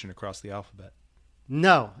distribution across the alphabet.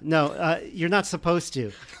 No, you're not supposed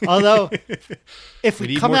to. Although, if we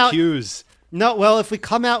need come more out, cues. No, well, if we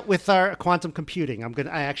come out with our quantum computing,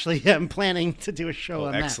 I actually am planning to do a show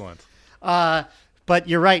on excellent. that. But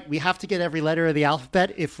you're right. We have to get every letter of the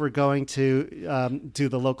alphabet if we're going to do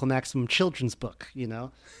the Local Maximum children's book. It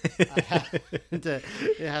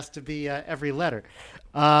has to be every letter.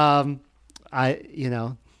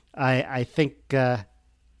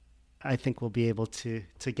 I think we'll be able to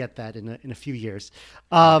get that in a few years.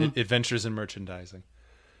 Adventures in merchandising.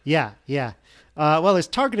 Yeah. Well, there's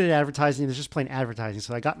targeted advertising. There's just plain advertising.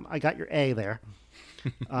 So I got your A there.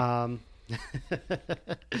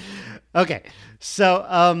 Okay,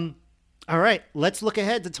 so all right, let's look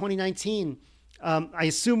ahead to 2019. I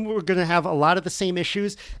assume we're going to have a lot of the same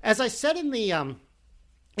issues. As I said in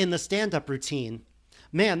the stand-up routine,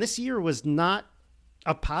 man, this year was not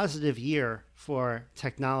a positive year for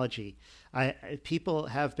technology. People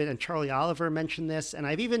have been, and Charlie Oliver mentioned this, and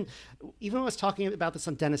I've even was talking about this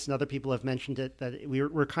on Dennis, and other people have mentioned it, that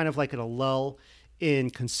we're kind of like at a lull in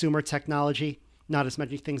consumer technology. Not as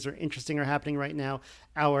many things are interesting are happening right now.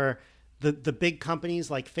 The big companies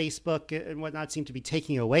like Facebook and whatnot seem to be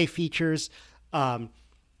taking away features.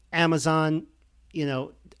 Amazon,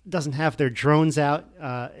 doesn't have their drones out.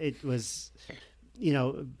 It was,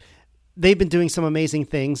 they've been doing some amazing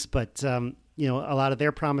things, but a lot of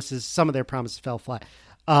their promises, some of their promises fell flat.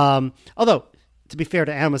 Although, to be fair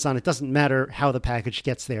to Amazon, it doesn't matter how the package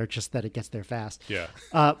gets there, just that it gets there fast. Yeah.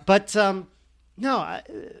 No,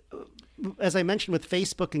 as I mentioned with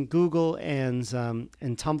Facebook and Google and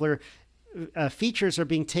Tumblr, features are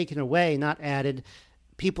being taken away, not added.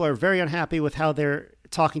 People are very unhappy with how they're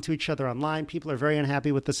talking to each other online. People are very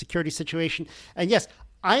unhappy with the security situation. And yes,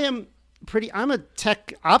 I'm a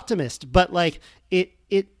tech optimist, but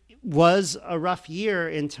it was a rough year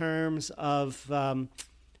in terms of,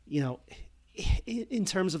 in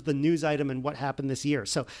terms of the news item and what happened this year.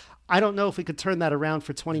 So I don't know if we could turn that around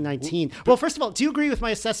for 2019. Well, first of all, do you agree with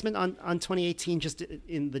my assessment on 2018, just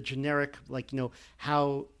in the generic,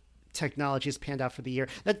 how technology has panned out for the year?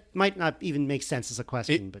 That might not even make sense as a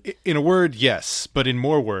question. But in a word, yes, but in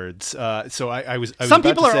more words. So I was some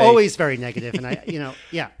people are always very negative, and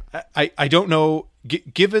yeah. I don't know.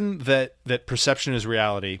 Given that perception is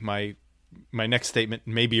reality, my next statement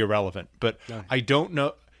may be irrelevant, but I don't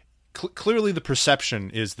know. Clearly, the perception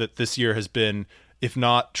is that this year has been, if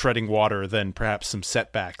not treading water, then perhaps some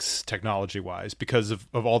setbacks technology-wise because of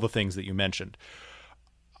all the things that you mentioned.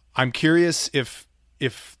 I'm curious if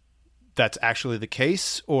that's actually the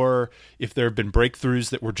case, or if there have been breakthroughs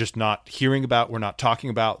that we're just not hearing about, we're not talking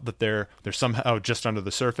about, that they're somehow just under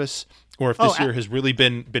the surface, or if this year has really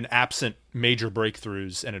been absent major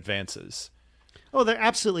breakthroughs and advances. Oh, there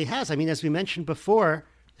absolutely has. I mean, as we mentioned before,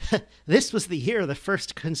 this was the year the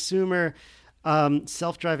first consumer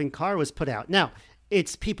self-driving car was put out. Now,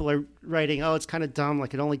 people are writing, oh, it's kind of dumb.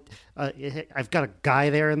 Like I've got a guy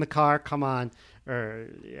there in the car. Come on.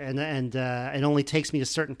 And it only takes me to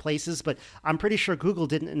certain places. But I'm pretty sure Google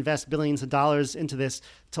didn't invest billions of dollars into this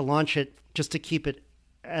to launch it just to keep it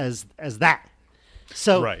as that.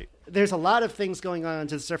 So right. There's a lot of things going on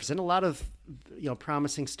under the surface, and a lot of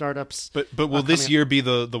promising startups. But will this year be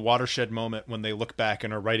the watershed moment when they look back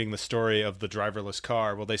and are writing the story of the driverless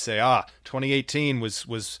car? Will they say, 2018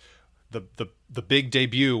 was the big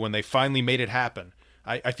debut when they finally made it happen?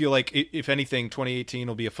 I feel like, if anything, 2018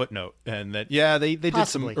 will be a footnote, and that, they did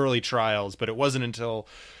Possibly. some early trials, but it wasn't until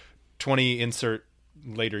 20 insert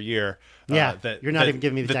later year that you're not even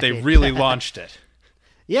giving me the that decade. They really launched it.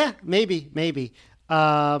 Yeah, maybe.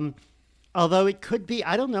 Although it could be,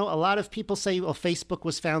 I don't know. A lot of people say, well, Facebook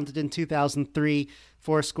was founded in 2003,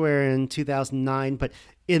 Foursquare in 2009, but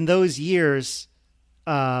in those years,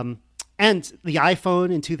 and the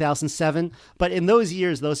iPhone in 2007, but in those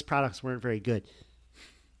years, those products weren't very good.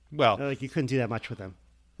 Well, you couldn't do that much with them.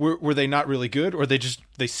 Were they not really good, or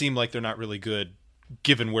they seem like they're not really good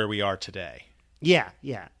given where we are today? Yeah,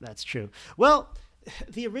 that's true. Well,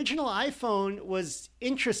 the original iPhone was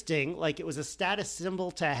interesting. Like, it was a status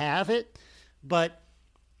symbol to have it, but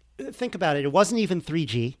think about it. It wasn't even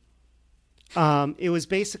 3G. It was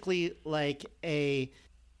basically like it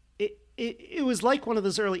was like one of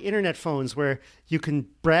those early internet phones where you can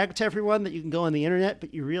brag to everyone that you can go on the internet,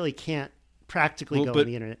 but you really can't practically go on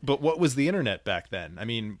the internet. But what was the internet back then? I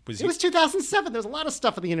mean, it was 2007. There was a lot of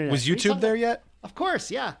stuff on the internet. Was YouTube there yet? Of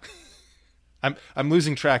course, yeah. I'm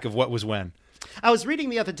losing track of what was when. I was reading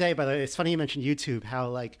the other day, by the way, it's funny you mentioned YouTube,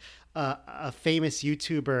 how a famous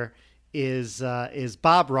YouTuber is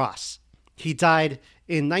Bob Ross. He died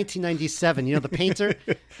in 1997. You know, the painter?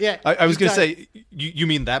 Yeah. I was going to say, you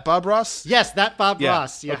mean that Bob Ross? Yes, that Bob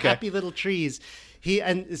Ross. Yeah, okay. Happy Little Trees.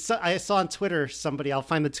 I saw on Twitter I'll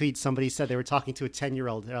find the tweet, somebody said they were talking to a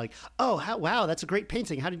 10-year-old. They're like, wow, that's a great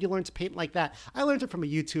painting. How did you learn to paint like that? I learned it from a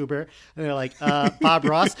YouTuber. And they're like, Bob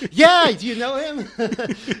Ross? Yeah, do you know him?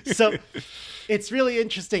 So it's really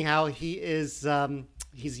interesting how he is,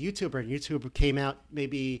 he's a YouTuber, and YouTube came out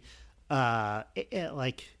maybe I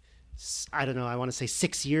don't know, I want to say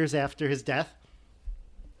 6 years after his death.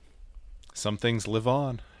 Some things live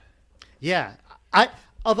on. Yeah.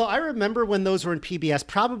 Although I remember when those were in PBS,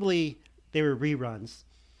 probably they were reruns.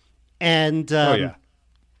 And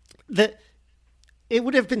it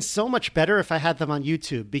would have been so much better if I had them on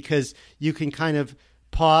YouTube, because you can kind of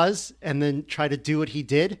pause and then try to do what he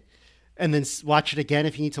did and then watch it again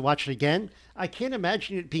if you need to watch it again. I can't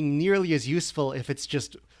imagine it being nearly as useful if it's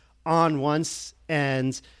just on once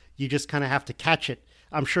and you just kind of have to catch it.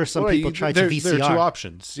 I'm sure some people try to VCR. There are two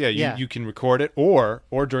options. Yeah, you can record it, or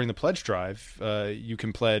during the pledge drive, you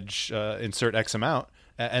can pledge, insert X amount,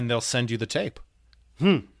 and they'll send you the tape.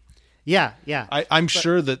 Yeah. I'm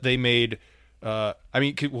sure that they made.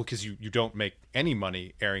 Because you don't make any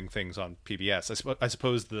money airing things on PBS. I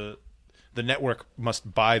suppose the network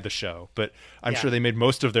must buy the show, but I'm sure they made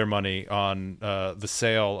most of their money on the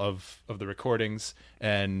sale of the recordings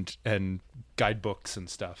and guidebooks and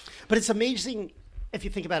stuff. But it's amazing if you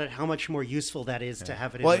think about it, how much more useful that is to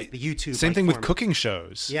have it in like the YouTube. Same thing format. with cooking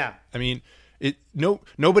shows. Yeah, I mean,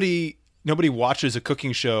 nobody watches a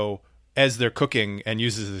cooking show as they're cooking and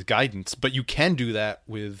uses it as guidance, but you can do that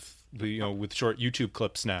with with short YouTube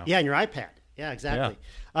clips now. Yeah, on your iPad. Yeah, exactly.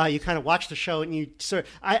 Yeah. You kind of watch the show and you sort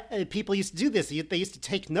of, people used to do this. They used to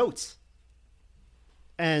take notes,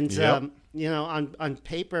 and on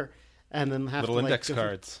paper, and then have little index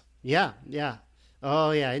cards. Yeah.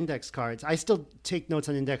 Oh yeah, index cards. I still take notes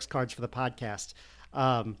on index cards for the podcast.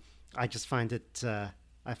 I just find it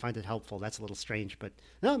helpful. That's a little strange, but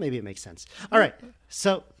no, maybe it makes sense. All right,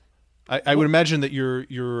 so I would imagine that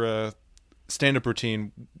your stand-up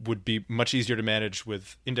routine would be much easier to manage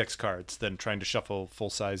with index cards than trying to shuffle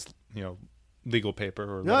full-size, legal paper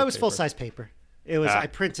or no, it was full-size paper. It was. I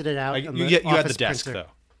printed it out. You had the desk printer. though.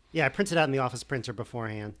 Yeah, I printed out in the office printer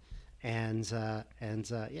beforehand, and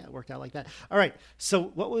it worked out like that. All right.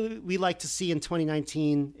 So, what would we like to see in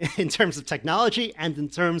 2019 in terms of technology and in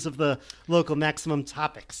terms of the local maximum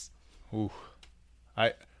topics? Ooh,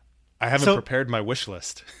 I haven't prepared my wish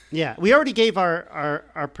list. Yeah, we already gave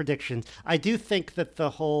our predictions. I do think that the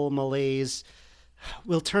whole malaise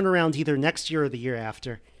will turn around either next year or the year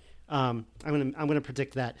after. I'm gonna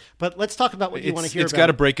predict that. But let's talk about what you want to hear about. It's got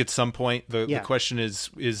to break at some point. The question is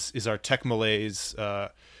our tech malaise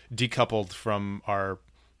decoupled from our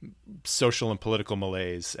social and political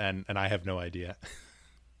malaise? And I have no idea.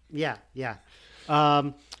 Yeah.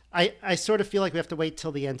 I sort of feel like we have to wait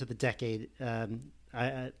till the end of the decade.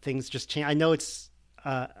 Things just change. I know it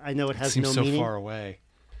has seems no meaning. So far away.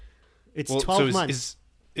 It's 12 months.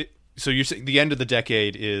 So you're saying the end of the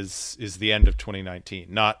decade is the end of 2019,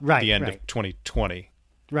 not the end of 2020.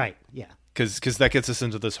 Right. Yeah. Because that gets us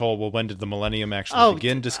into this whole, well, when did the millennium actually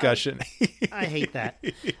begin discussion? I hate that.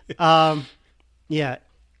 Yeah.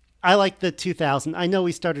 I like the 2000. I know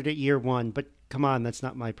we started at year one, but come on, that's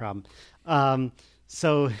not my problem.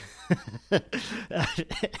 So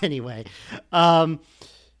anyway, all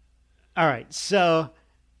right. So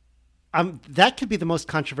that could be the most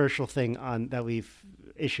controversial thing that we've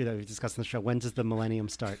discussed on the show. When does the millennium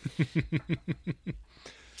start?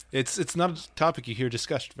 It's not a topic you hear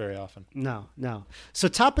discussed very often. No. So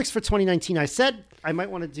topics for 2019. I said I might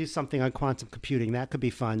want to do something on quantum computing. That could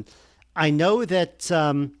be fun. I know that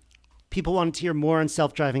people wanted to hear more on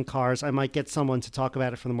self-driving cars. I might get someone to talk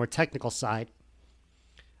about it from the more technical side.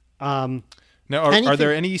 Now, are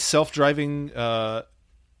there any self-driving kind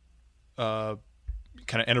of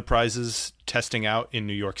enterprises testing out in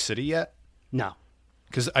New York City yet? No,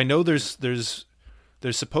 because I know there's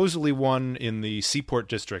supposedly one in the Seaport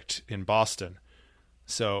District in Boston.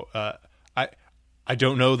 So I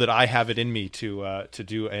don't know that I have it in me to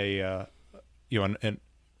do an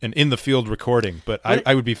in the field recording, but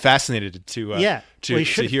I would be fascinated to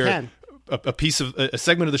hear a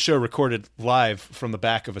segment of the show recorded live from the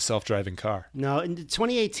back of a self-driving car. No, in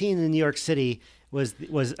 2018 in New York City was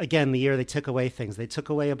again the year they took away things. They took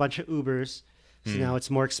away a bunch of Ubers, so now it's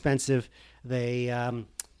more expensive. They, in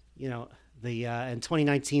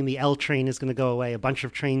 2019 the L train is going to go away. A bunch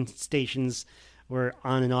of train stations were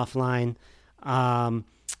on and offline.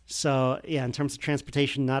 So yeah, in terms of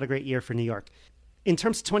transportation, not a great year for New York. In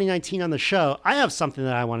terms of 2019 on the show, I have something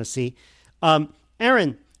that I want to see.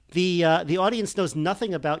 Aaron, the audience knows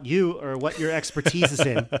nothing about you or what your expertise is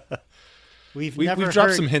in. We've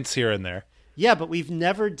dropped some hints here and there. Yeah, but we've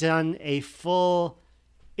never done a full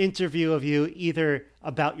interview of you, either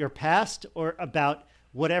about your past or about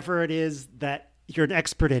whatever it is that you're an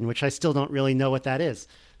expert in, which I still don't really know what that is.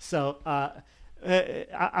 So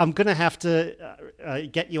I'm going to have to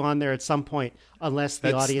get you on there at some point, unless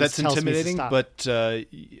the audience tells me to stop. But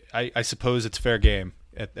I suppose it's fair game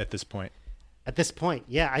at this point. At this point,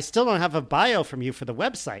 yeah. I still don't have a bio from you for the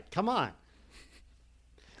website. Come on.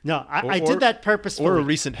 No, I did that purposefully. Or a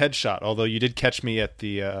recent headshot, although you did catch me at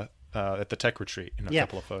the tech retreat in a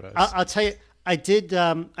couple of photos. I'll tell you, I did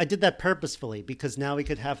that purposefully because now we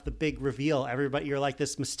could have the big reveal. Everybody, you're like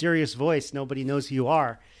this mysterious voice. Nobody knows who you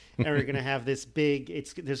are. And we're going to have this big,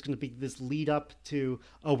 there's going to be this lead up to,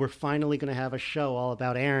 we're finally going to have a show all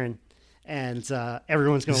about Aaron. And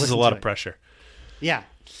everyone's going to listen to it. This is a lot of pressure. Yeah.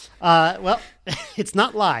 Well, it's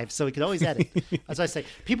not live, so we could always edit. As I say,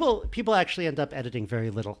 people actually end up editing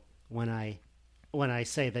very little when I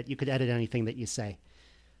say that you could edit anything that you say.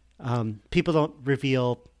 People don't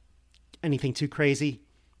reveal anything too crazy,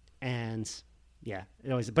 and yeah,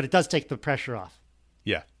 but it does take the pressure off.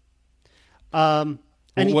 Yeah. One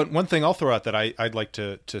thing I'll throw out that I'd like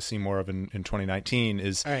to see more of in 2019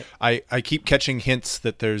 is right. I keep catching hints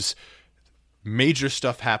that there's major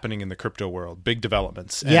stuff happening in the crypto world, big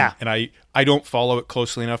developments. And I don't follow it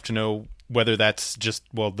closely enough to know whether that's just,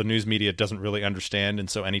 the news media doesn't really understand. And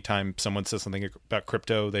so anytime someone says something about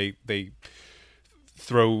crypto, they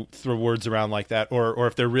throw words around like that, or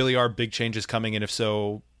if there really are big changes coming. And if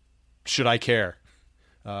so, should I care?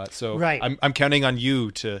 Right. I'm counting on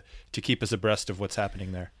you to keep us abreast of what's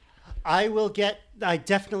happening there. I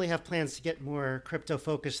definitely have plans to get more crypto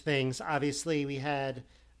focused things. Obviously we had,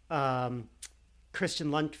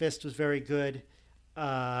 Christian Lundqvist was very good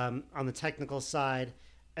on the technical side,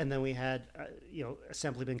 and then we had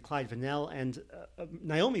Assemblyman Clyde Vanell and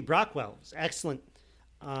Naomi Brockwell was excellent.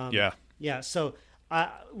 Yeah. So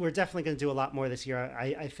we're definitely going to do a lot more this year.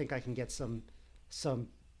 I think I can get some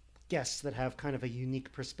guests that have kind of a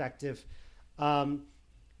unique perspective.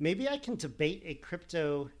 Maybe I can debate a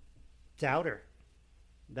crypto doubter.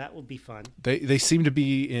 That will be fun. They seem to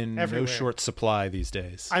be in everywhere. No short supply these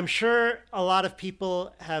days. I'm sure a lot of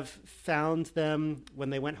people have found them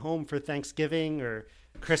when they went home for Thanksgiving or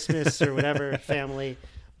Christmas or whatever, family,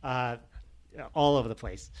 all over the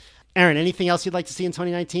place. Aaron, anything else you'd like to see in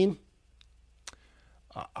 2019?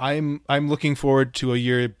 I'm looking forward to a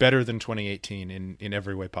year better than 2018 in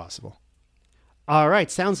every way possible. All right.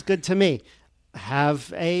 Sounds good to me.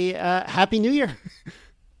 Have a Happy New Year.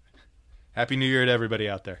 Happy New Year to everybody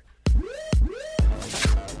out there.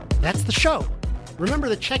 That's the show. Remember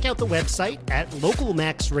to check out the website at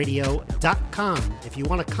localmaxradio.com if you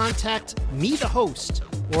want to contact me, the host,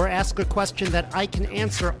 or ask a question that I can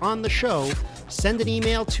answer on the show. Send an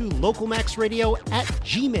email to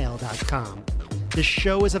localmaxradio@gmail.com. This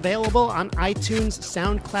show is available on iTunes,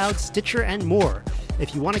 SoundCloud, Stitcher, and more.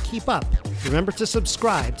 If you want to keep up, remember to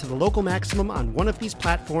subscribe to the Local Maximum on one of these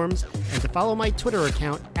platforms and to follow my Twitter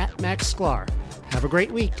account @MaxSklar. Have a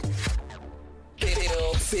great week.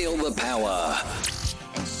 Feel the power.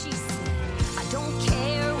 And she said, I don't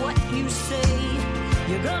care what you say,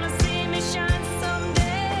 you're gonna